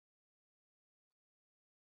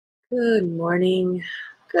Good morning.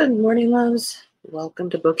 Good morning, loves. Welcome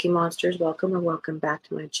to Bookeemonsters. Welcome or welcome back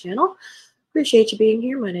to my channel. Appreciate you being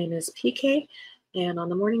here. My name is PK, and on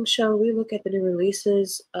the morning show, we look at the new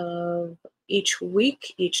releases of each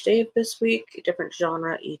week, each day of this week, different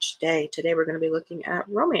genre each day. Today, we're going to be looking at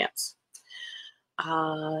romance.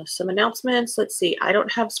 Some announcements. Let's see. I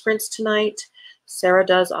don't have sprints tonight. Sarah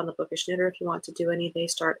does on the Bookish Knitter. If you want to do any, they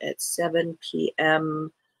start at 7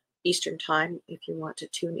 p.m. Eastern time if you want to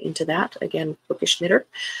tune into that. Again, Bookish Knitter.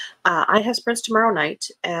 I have sprints tomorrow night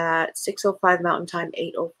at 6:05 Mountain Time,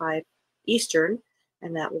 8:05 Eastern,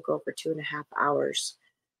 and that will go for 2.5 hours.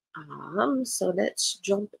 So let's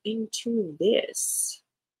jump into this.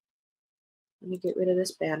 Let me get rid of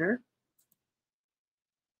this banner.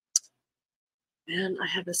 And I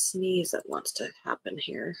have a sneeze that wants to happen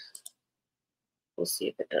here. We'll see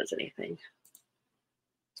if it does anything.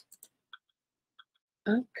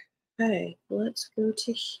 Okay, let's go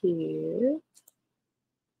to here.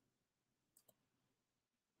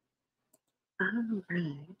 All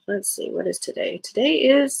right, let's see. What is today? Today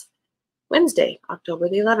is Wednesday, October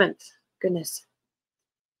the 11th. Goodness.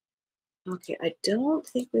 Okay, I don't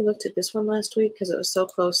think we looked at this one last week because it was so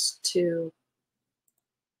close to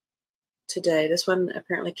today. This one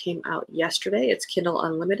apparently came out yesterday. It's Kindle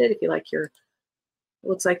Unlimited. If you like your,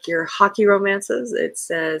 looks like your hockey romances, it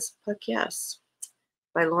says Puck Yes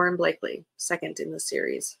by Lauren Blakely, second in the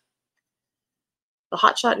series. The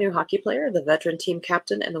hotshot new hockey player, the veteran team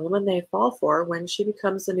captain, and the woman they fall for when she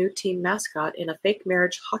becomes the new team mascot in a fake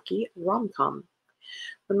marriage hockey rom-com.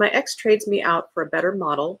 When my ex trades me out for a better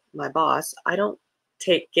model, my boss, I don't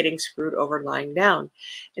take getting screwed over lying down.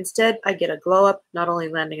 Instead, I get a glow up, not only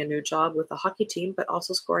landing a new job with the hockey team, but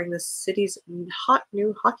also scoring the city's hot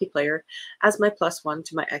new hockey player as my +1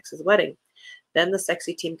 to my ex's wedding. Then the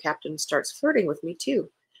sexy team captain starts flirting with me too.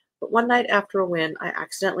 But one night after a win, I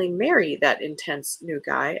accidentally marry that intense new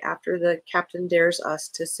guy after the captain dares us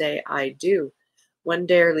to say I do. One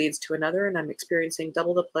dare leads to another, and I'm experiencing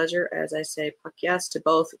double the pleasure as I say Puck yes to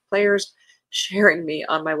both players sharing me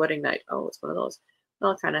on my wedding night. Oh, it's one of those.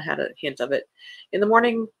 Well, I kind of had a hint of it. In the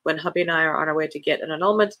morning, when hubby and I are on our way to get an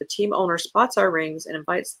annulment, the team owner spots our rings and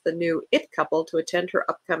invites the new it couple to attend her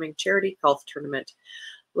upcoming charity golf tournament.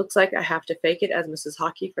 Looks like I have to fake it as Mrs.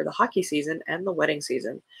 Hockey for the hockey season and the wedding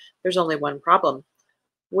season. There's only one problem.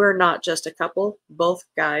 We're not just a couple. Both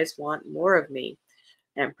guys want more of me.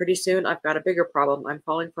 And pretty soon I've got a bigger problem. I'm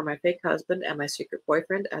falling for my fake husband and my secret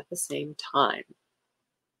boyfriend at the same time.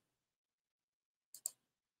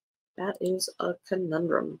 That is a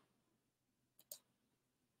conundrum.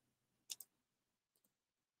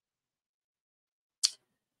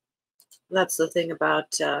 That's the thing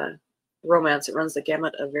about romance. It runs the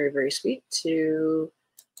gamut of very, very sweet to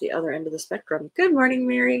the other end of the spectrum. Good morning,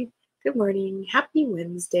 Mary. Good morning. Happy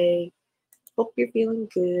Wednesday. Hope you're feeling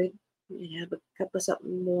good. You have a cup of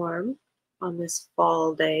something warm on this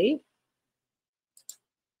fall day.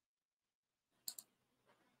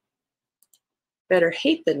 Better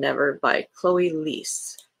Hate Than Never by Chloe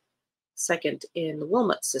Leese. Second in the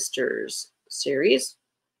Wilmot Sisters series.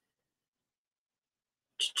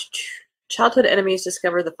 Childhood enemies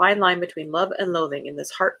discover the fine line between love and loathing in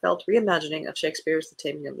this heartfelt reimagining of Shakespeare's The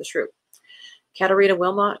Taming of the Shrew. Katerina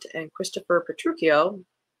Wilmot and Christopher Petruchio,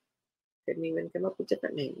 couldn't even come up with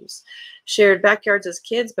different names, shared backyards as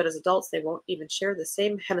kids, but as adults they won't even share the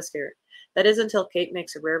same hemisphere. That is until Kate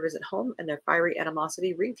makes a rare visit home and their fiery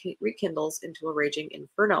animosity rekindles into a raging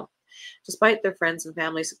inferno. Despite their friends' and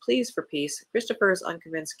family's pleas for peace, Christopher is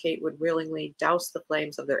unconvinced Kate would willingly douse the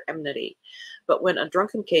flames of their enmity. But when a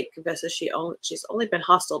drunken Kate confesses she's only been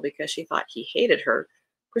hostile because she thought he hated her,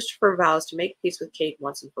 Christopher vows to make peace with Kate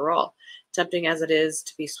once and for all. Tempting as it is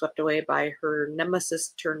to be swept away by her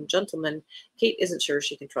nemesis-turned-gentleman, Kate isn't sure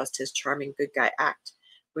she can trust his charming good guy act.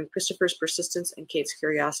 When Christopher's persistence and Kate's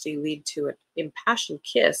curiosity lead to an impassioned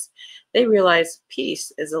kiss, they realize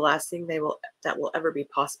peace is the last thing that will ever be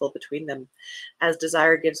possible between them. As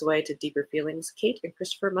desire gives way to deeper feelings, Kate and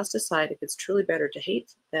Christopher must decide if it's truly better to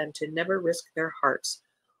hate than to never risk their hearts,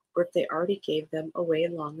 or if they already gave them away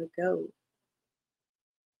long ago.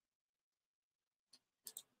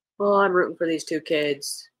 Well, I'm rooting for these two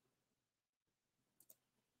kids.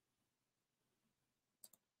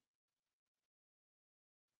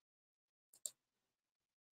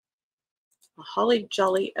 A Holly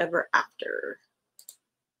Jolly Ever After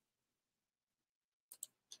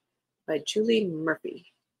by Julie Murphy.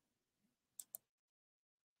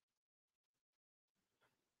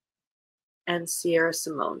 And Sierra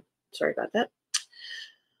Simone. Sorry about that.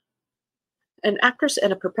 An actress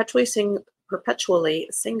and a perpetually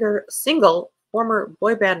single former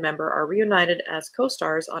boy band member are reunited as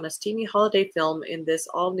co-stars on a steamy holiday film in this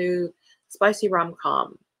all-new spicy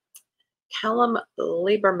rom-com. Callum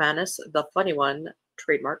Liebermanis, the funny one,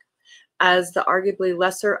 trademark, as the arguably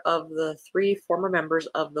lesser of the three former members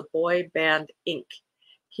of the boy band Inc.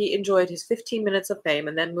 He enjoyed his 15 minutes of fame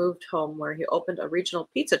and then moved home where he opened a regional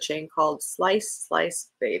pizza chain called Slice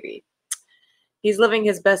Slice Baby. He's living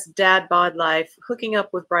his best dad bod life, hooking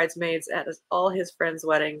up with bridesmaids at all his friends'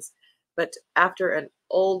 weddings. But after an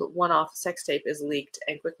old one-off sex tape is leaked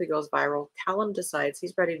and quickly goes viral, Callum decides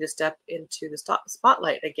he's ready to step into the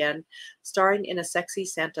spotlight again, starring in a sexy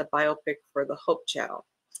Santa biopic for the Hope Channel.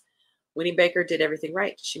 Winnie Baker did everything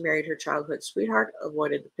right. She married her childhood sweetheart,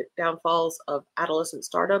 avoided the downfalls of adolescent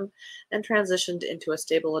stardom, and transitioned into a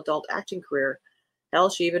stable adult acting career. Hell,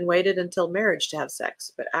 she even waited until marriage to have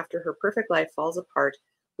sex. But after her perfect life falls apart,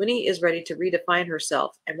 Winnie is ready to redefine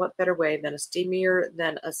herself. And what better way than a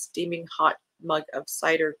steaming hot mug of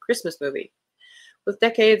cider Christmas movie? With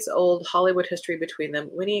decades-old Hollywood history between them,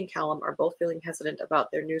 Winnie and Callum are both feeling hesitant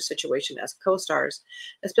about their new situation as co-stars,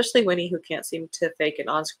 especially Winnie, who can't seem to fake an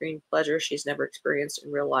on-screen pleasure she's never experienced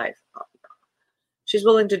in real life. She's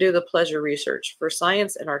willing to do the pleasure research for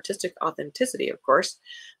science and artistic authenticity, of course,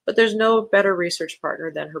 but there's no better research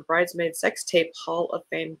partner than her bridesmaid sex tape Hall of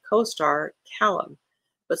Fame co-star, Callum.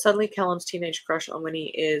 But suddenly Callum's teenage crush on Winnie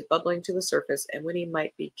is bubbling to the surface, and Winnie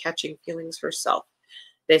might be catching feelings herself.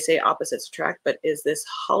 They say opposites attract, but is this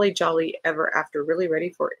holly jolly ever after really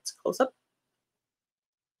ready for its close-up?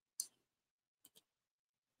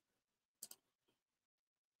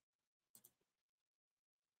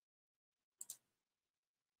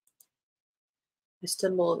 I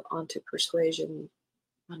stumbled onto Persuasion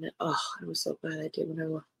on it. Oh, it was so bad. I did when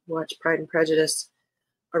I watched Pride and Prejudice,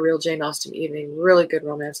 a real Jane Austen evening. Really good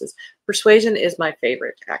romances. Persuasion is my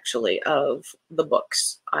favorite, actually, of the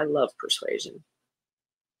books. I love Persuasion.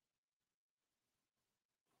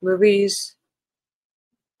 Movies,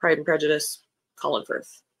 Pride and Prejudice, Colin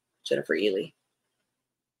Firth, Jennifer Ely.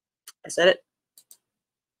 I said it.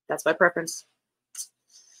 That's my preference.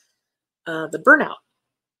 The Burnout.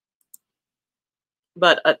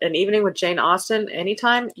 But an evening with Jane Austen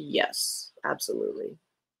anytime? Yes, absolutely.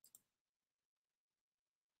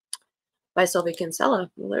 By Sylvie Kinsella.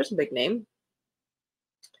 Well, there's a big name.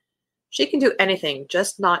 She can do anything,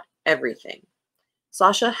 just not everything.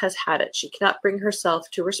 Sasha has had it. She cannot bring herself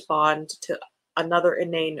to respond to another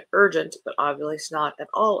inane, urgent, but obviously not at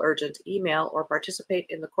all urgent email or participate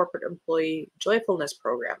in the corporate employee joyfulness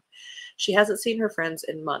program. She hasn't seen her friends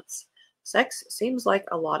in months. Sex seems like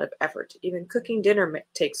a lot of effort. Even cooking dinner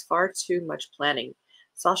takes far too much planning.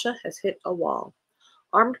 Sasha has hit a wall.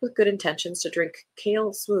 Armed with good intentions to drink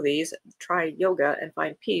kale smoothies, try yoga, and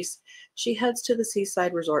find peace, she heads to the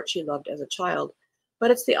seaside resort she loved as a child.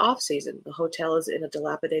 But it's the off-season. The hotel is in a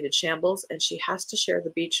dilapidated shambles, and she has to share the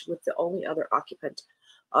beach with the only other occupant,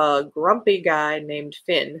 a grumpy guy named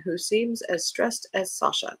Finn, who seems as stressed as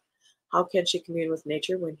Sasha. How can she commune with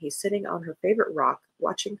nature when he's sitting on her favorite rock,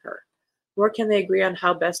 watching her? Nor can they agree on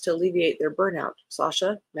how best to alleviate their burnout.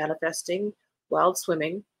 Sasha, manifesting, wild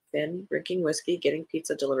swimming, Finn, drinking whiskey, getting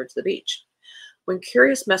pizza delivered to the beach. When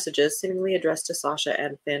curious messages, seemingly addressed to Sasha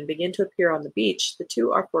and Finn, begin to appear on the beach, the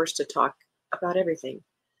two are forced to talk about everything.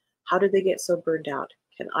 How did they get so burned out?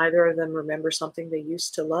 Can either of them remember something they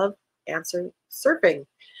used to love? Answer, surfing.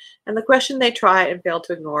 And the question they try and fail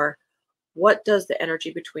to ignore, what does the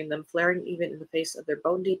energy between them, flaring even in the face of their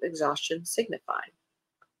bone-deep exhaustion, signify?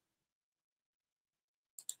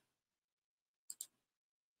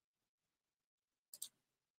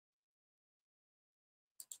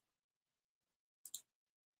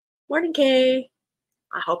 Morning, Kay.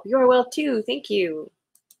 I hope you are well too. Thank you.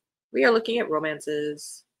 We are looking at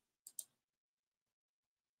romances.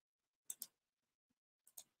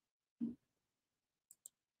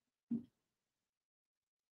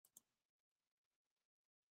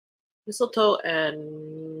 Mistletoe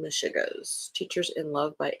and Mishigas. Teachers in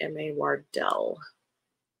Love by M.A. Wardell.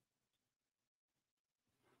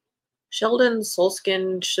 Sheldon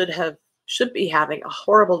Solskin should be having a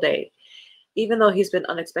horrible day. Even though he's been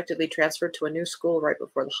unexpectedly transferred to a new school right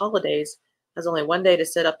before the holidays, has only one day to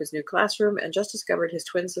set up his new classroom, and just discovered his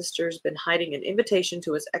twin sister's been hiding an invitation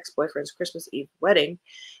to his ex-boyfriend's Christmas Eve wedding,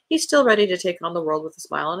 he's still ready to take on the world with a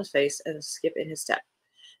smile on his face and a skip in his step.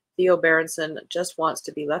 Theo Berenson just wants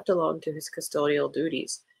to be left alone to his custodial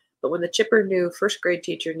duties. But when the chipper new first-grade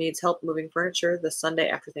teacher needs help moving furniture the Sunday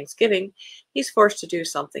after Thanksgiving, he's forced to do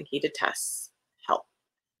something he detests: help.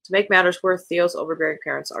 To make matters worse, Theo's overbearing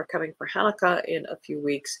parents are coming for Hanukkah in a few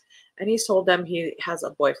weeks, and he's told them he has a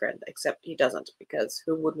boyfriend, except he doesn't, because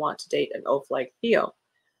who would want to date an oaf like Theo?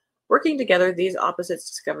 Working together, these opposites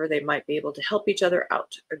discover they might be able to help each other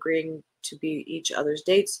out, agreeing to be each other's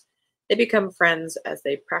dates. They become friends as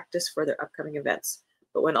they practice for their upcoming events.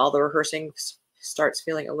 But when all the rehearsing starts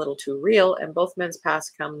feeling a little too real and both men's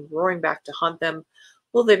pasts come roaring back to haunt them,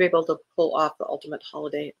 will they be able to pull off the ultimate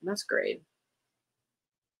holiday masquerade?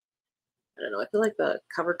 I don't know. I feel like the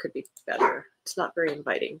cover could be better. It's not very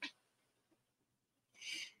inviting.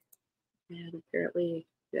 And apparently,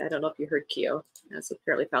 I don't know if you heard Keo has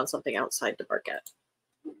apparently found something outside to bark at.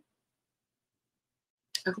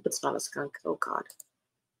 I hope it's not a skunk. Oh, God.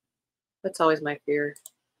 That's always my fear.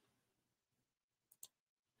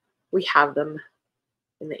 We have them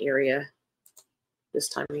in the area this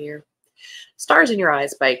time of year. Stars in Your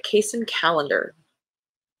Eyes by Kaysen Callender.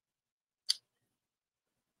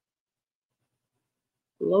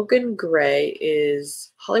 Logan Gray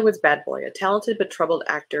is Hollywood's bad boy, a talented but troubled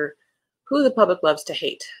actor who the public loves to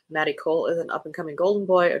hate. Matty Cole is an up-and-coming golden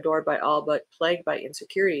boy, adored by all but plagued by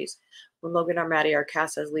insecurities. When Logan and Matty are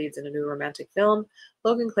cast as leads in a new romantic film,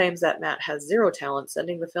 Logan claims that Matt has zero talent,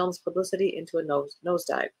 sending the film's publicity into a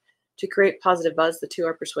nosedive. To create positive buzz, the two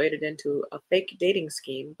are persuaded into a fake dating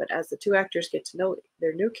scheme, but as the two actors get to know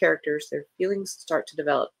their new characters, their feelings start to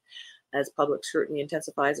develop. As public scrutiny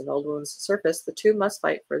intensifies and old wounds surface, the two must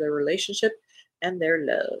fight for their relationship and their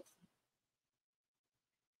love.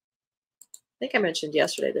 I think I mentioned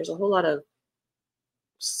yesterday, there's a whole lot of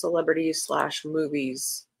celebrities /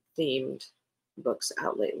 movies themed books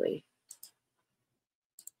out lately.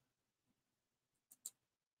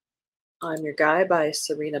 I'm Your Guy by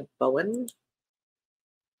Serena Bowen.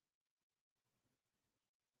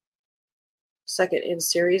 Second in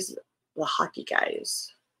series, The Hockey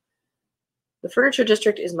Guys. The furniture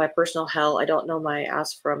district is my personal hell. I don't know my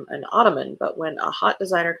ass from an ottoman, but when a hot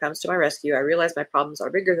designer comes to my rescue, I realize my problems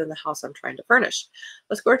are bigger than the house I'm trying to furnish.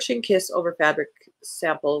 A scorching kiss over fabric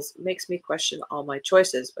samples makes me question all my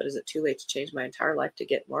choices, but is it too late to change my entire life to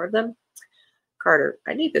get more of them? Carter,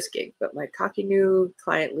 I need this gig, but my cocky new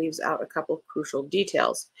client leaves out a couple crucial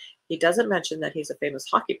details. He doesn't mention that he's a famous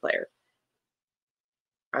hockey player.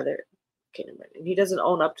 Are there? Okay, never mind. And he doesn't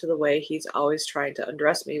own up to the way he's always trying to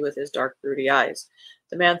undress me with his dark, broody eyes.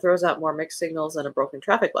 The man throws out more mixed signals than a broken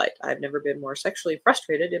traffic light. I've never been more sexually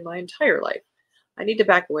frustrated in my entire life. I need to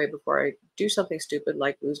back away before I do something stupid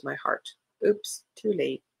like lose my heart. Oops, too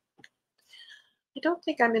late. I don't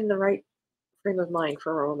think I'm in the right frame of mind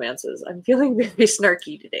for romances. I'm feeling very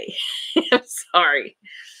snarky today. I'm sorry.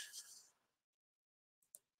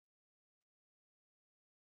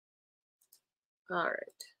 All right.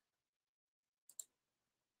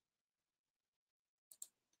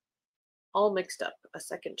 All Mixed Up, a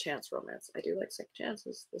second chance romance. I do like second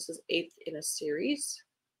chances. This is 8th in a series.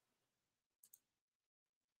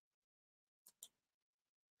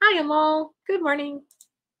 Hi, Amal. Good morning.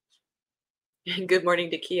 Good morning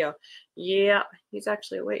to Keo. Yeah, he's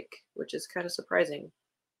actually awake, which is kind of surprising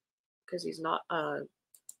because he's not a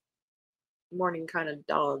morning kind of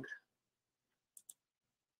dog.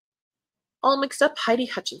 All Mixed Up, Heidi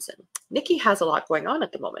Hutchinson. Nikki has a lot going on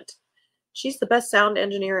at the moment. She's the best sound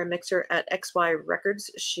engineer and mixer at XY Records.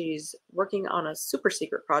 She's working on a super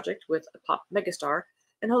secret project with a pop megastar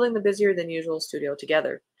and holding the busier than usual studio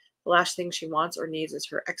together. The last thing she wants or needs is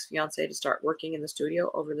her ex-fiancé to start working in the studio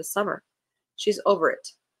over the summer. She's over it.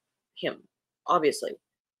 Him, obviously.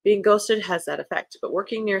 Being ghosted has that effect, but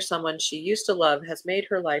working near someone she used to love has made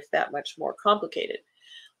her life that much more complicated.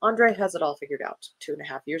 Andre has it all figured out.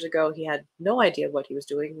 2.5 years ago, he had no idea what he was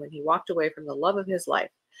doing when he walked away from the love of his life.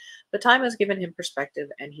 But time has given him perspective,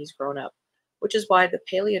 and he's grown up, which is why the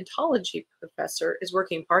paleontology professor is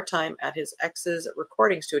working part-time at his ex's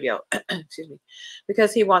recording studio, excuse me,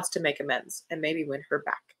 because he wants to make amends and maybe win her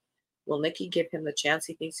back. Will Nikki give him the chance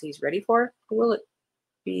he thinks he's ready for, or will it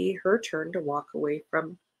be her turn to walk away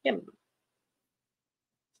from him?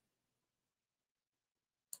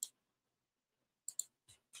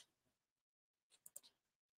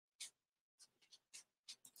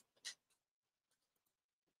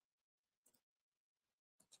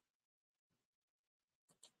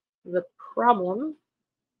 The Problem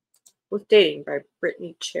with Dating by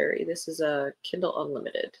Brittany Cherry. This is a Kindle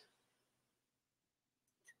Unlimited.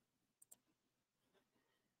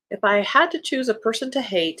 If I had to choose a person to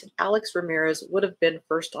hate, Alex Ramirez would have been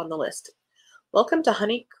first on the list. Welcome to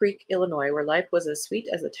Honey Creek, Illinois, where life was as sweet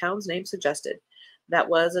as the town's name suggested. That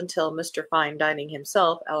was until Mr. Fine Dining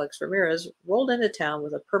himself, Alex Ramirez, rolled into town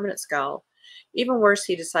with a permanent scowl. Even worse,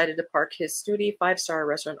 he decided to park his snooty 5-star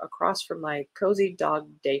restaurant across from my cozy dog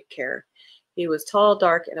daycare. He was tall,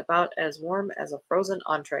 dark, and about as warm as a frozen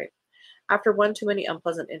entree. After one too many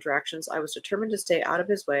unpleasant interactions, I was determined to stay out of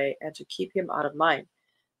his way and to keep him out of mine.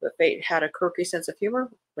 But fate had a quirky sense of humor.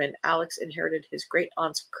 When Alex inherited his great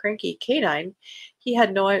aunt's cranky canine, he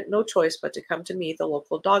had no choice but to come to me, the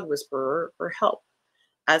local dog whisperer, for help.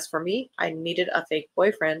 As for me, I needed a fake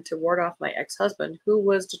boyfriend to ward off my ex husband, who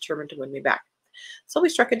was determined to win me back. So we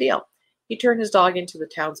struck a deal. He turned his dog into the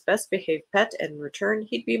town's best behaved pet, and in return,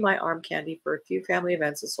 he'd be my arm candy for a few family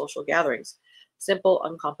events and social gatherings. Simple,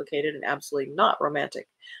 uncomplicated, and absolutely not romantic.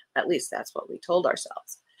 At least that's what we told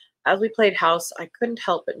ourselves. As we played house, I couldn't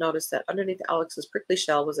help but notice that underneath Alex's prickly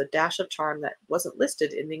shell was a dash of charm that wasn't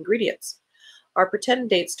listed in the ingredients. Our pretend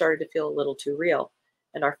dates started to feel a little too real,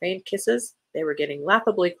 and our feigned kisses, they were getting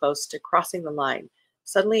laughably close to crossing the line.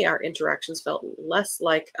 Suddenly, our interactions felt less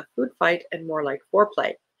like a food fight and more like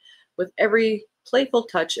foreplay. With every playful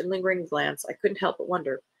touch and lingering glance, I couldn't help but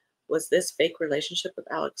wonder, was this fake relationship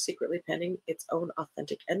with Alex secretly pending its own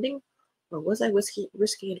authentic ending? Or was I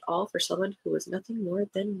risking it all for someone who was nothing more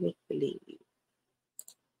than make believe?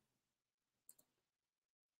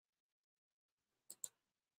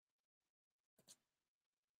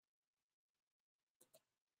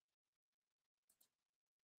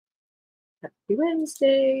 Happy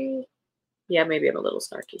Wednesday. Yeah, maybe I'm a little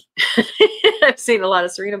snarky. I've seen a lot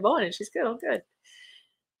of Serena Bowen and she's good. Oh, good.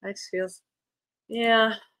 I just feels,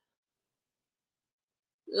 yeah,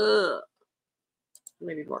 ugh,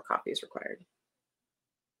 maybe more coffee is required.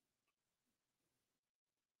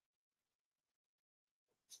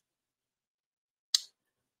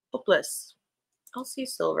 Hopeless. Elsie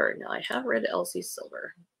Silver. Now, I have read Elsie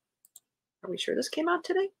Silver. Are we sure this came out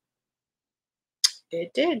today?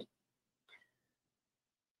 It did.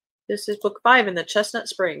 This is book 5 in the Chestnut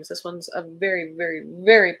Springs. This one's a very, very,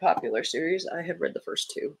 very popular series. I have read the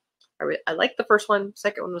first 2. I liked the first one.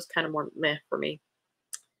 Second one was kind of more meh for me.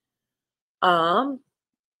 It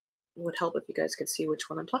would help if you guys could see which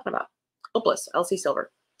one I'm talking about. Hopeless, Elsie Silver.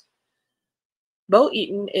 Bo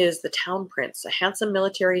Eaton is the town prince, a handsome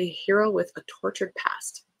military hero with a tortured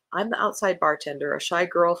past. I'm the outside bartender, a shy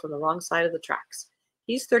girl from the wrong side of the tracks.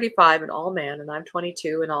 He's 35 and all man, and I'm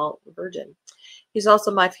 22 and all virgin. He's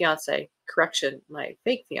also my fiance. Correction, my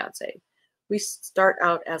fake fiance. We start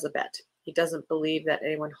out as a bet. He doesn't believe that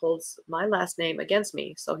anyone holds my last name against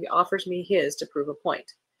me, so he offers me his to prove a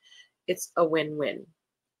point. It's a win-win.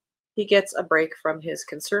 He gets a break from his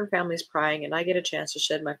concerned family's prying, and I get a chance to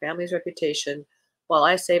shed my family's reputation while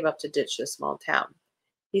I save up to ditch this small town.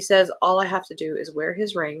 He says all I have to do is wear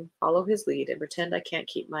his ring, follow his lead, and pretend I can't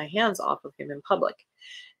keep my hands off of him in public.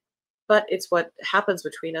 But it's what happens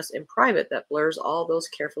between us in private that blurs all those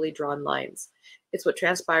carefully drawn lines. It's what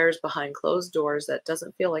transpires behind closed doors that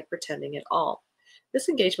doesn't feel like pretending at all. This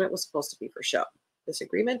engagement was supposed to be for show. This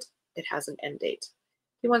agreement, it has an end date.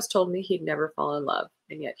 He once told me he'd never fall in love,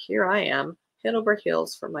 and yet here I am, head over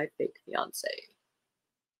heels for my fake fiance.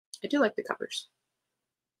 I do like the covers.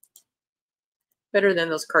 Better than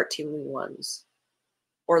those cartoony ones.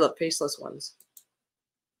 Or the faceless ones.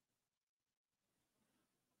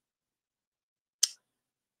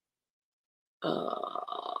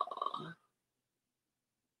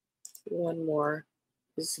 One more.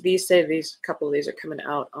 These couple of these are coming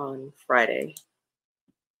out on Friday.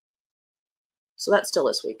 So that's still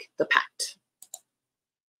this week. The Pact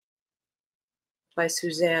by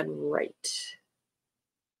Suzanne Wright.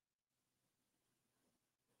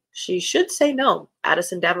 She should say no.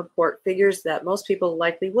 Addison Davenport figures that most people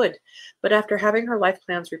likely would. But after having her life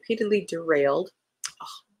plans repeatedly derailed,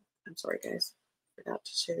 oh, I'm sorry, guys. Forgot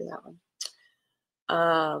to share that one.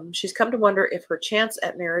 She's come to wonder if her chance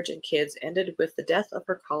at marriage and kids ended with the death of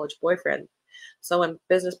her college boyfriend. So when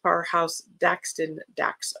business powerhouse Daxton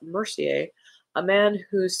Dax Mercier, a man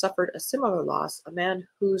who suffered a similar loss, a man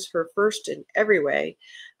who's her first in every way,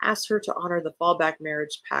 asks her to honor the fallback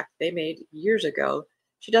marriage pact they made years ago,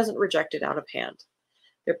 she doesn't reject it out of hand.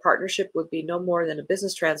 Their partnership would be no more than a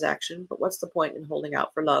business transaction, but what's the point in holding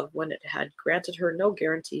out for love when it had granted her no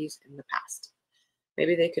guarantees in the past?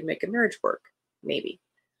 Maybe they could make a marriage work. Maybe.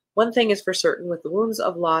 One thing is for certain, with the wounds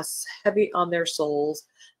of loss heavy on their souls,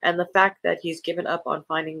 and the fact that he's given up on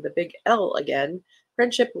finding the big L again,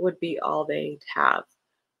 friendship would be all they'd have.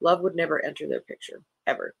 Love would never enter their picture.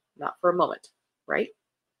 Ever. Not for a moment. Right?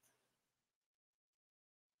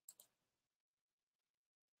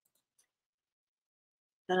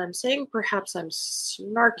 And I'm saying perhaps I'm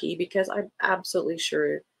snarky because I'm absolutely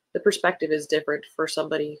sure the perspective is different for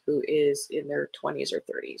somebody who is in their 20s or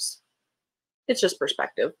 30s. It's just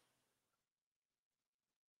perspective,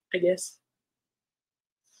 I guess.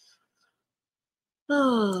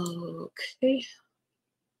 Oh, okay.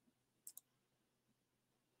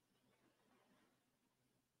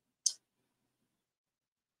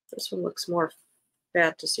 This one looks more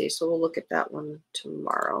fantasy. So we'll look at that one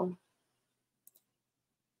tomorrow.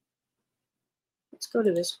 Let's go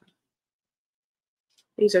to this one.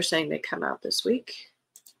 These are saying they come out this week.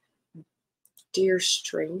 Dear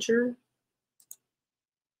Stranger,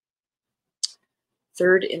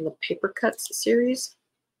 third in the Paper Cuts series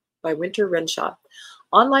by Winter Renshaw.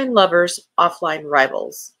 Online lovers, offline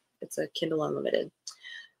rivals. It's a Kindle Unlimited.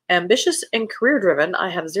 Ambitious and career-driven, I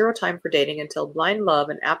have zero time for dating until blind love,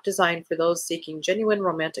 an app designed for those seeking genuine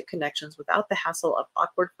romantic connections without the hassle of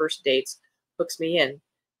awkward first dates, hooks me in.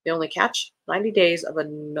 The only catch? 90 days of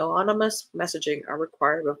anonymous messaging are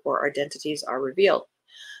required before identities are revealed.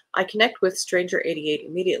 I connect with Stranger 88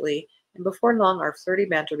 immediately, and before long our flirty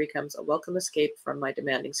banter becomes a welcome escape from my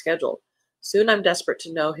demanding schedule. Soon I'm desperate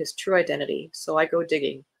to know his true identity, so I go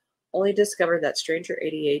digging, only to discover that Stranger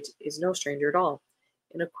 88 is no stranger at all.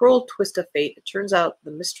 In a cruel twist of fate, it turns out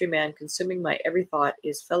the mystery man consuming my every thought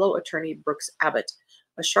is fellow attorney Brooks Abbott,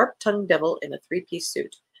 a sharp-tongued devil in a three-piece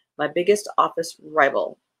suit, my biggest office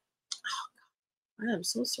rival. Oh, I'm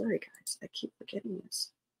so sorry, guys. I keep forgetting this.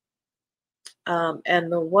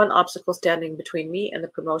 And the one obstacle standing between me and the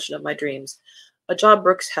promotion of my dreams, a job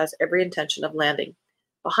Brooks has every intention of landing.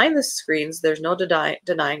 Behind the screens, there's no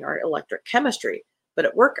denying our electric chemistry, but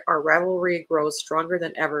at work, our rivalry grows stronger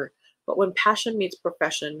than ever. But when passion meets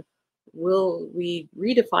profession, will we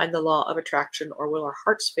redefine the law of attraction, or will our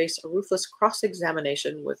hearts face a ruthless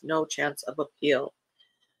cross-examination with no chance of appeal?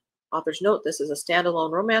 Author's note, this is a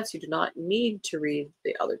standalone romance. You do not need to read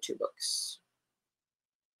the other two books.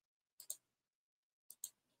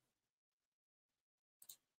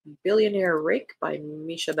 Billionaire Rake by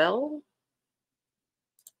Misha Bell.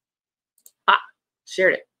 Ah,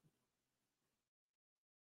 shared it.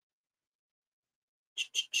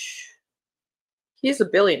 He's a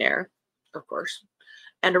billionaire, of course,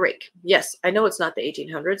 and a rake. Yes, I know it's not the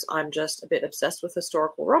 1800s. I'm just a bit obsessed with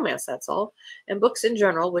historical romance, that's all, and books in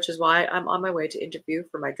general, which is why I'm on my way to interview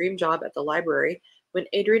for my dream job at the library when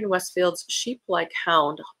Adrian Westfield's sheep-like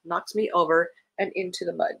hound knocks me over and into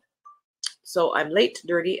the mud. So I'm late,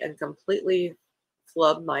 dirty, and completely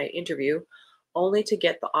flub my interview, only to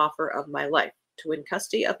get the offer of my life. To win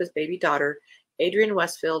custody of his baby daughter, Adrian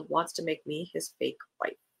Westfield wants to make me his fake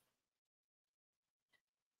wife.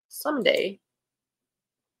 Someday,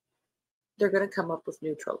 they're going to come up with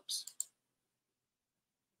new tropes.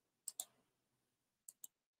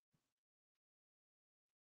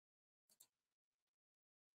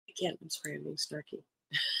 Again, I'm sorry I'm being snarky.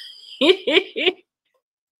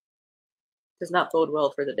 Does not bode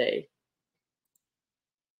well for the day.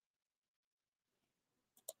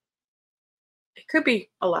 It could be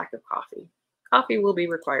a lack of coffee. Coffee will be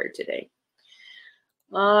required today.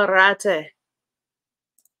 Alright.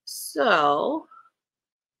 So,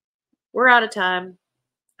 we're out of time.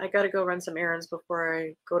 I got to go run some errands before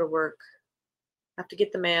I go to work. I have to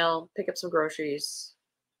get the mail, pick up some groceries,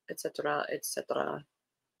 etc., etc.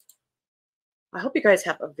 I hope you guys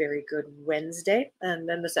have a very good Wednesday. And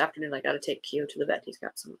then this afternoon, I got to take Keo to the vet. He's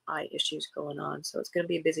got some eye issues going on. So it's going to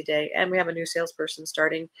be a busy day. And we have a new salesperson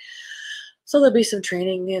starting. So there'll be some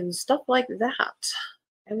training and stuff like that.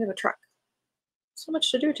 And we have a truck. So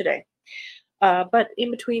much to do today. But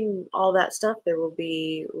in between all that stuff, there will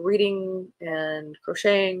be reading and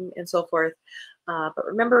crocheting and so forth. But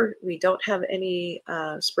remember, we don't have any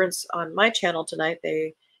sprints on my channel tonight.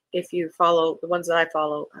 If you follow the ones that I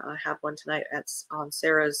follow, I have one tonight on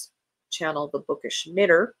Sarah's channel, The Bookish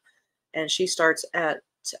Knitter, and she starts at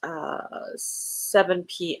 7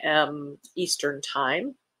 p.m. Eastern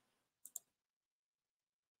Time.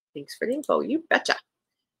 Thanks for the info. You betcha.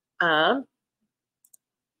 But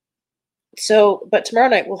tomorrow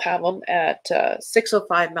night we'll have them at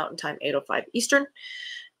 6:05 Mountain Time, 8:05 Eastern.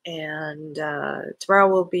 And tomorrow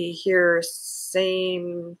we'll be here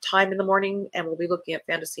same time in the morning, and we'll be looking at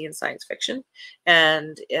fantasy and science fiction.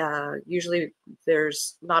 And usually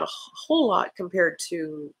there's not a whole lot compared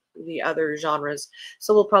to the other genres.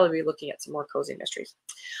 So we'll probably be looking at some more cozy mysteries.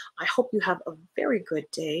 I hope you have a very good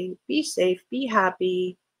day. Be safe, be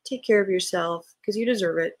happy, take care of yourself because you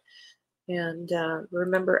deserve it. And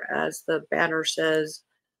remember, as the banner says,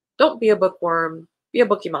 don't be a bookworm, be a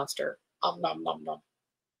bookie monster. Nom, nom, nom, nom.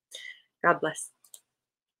 God bless.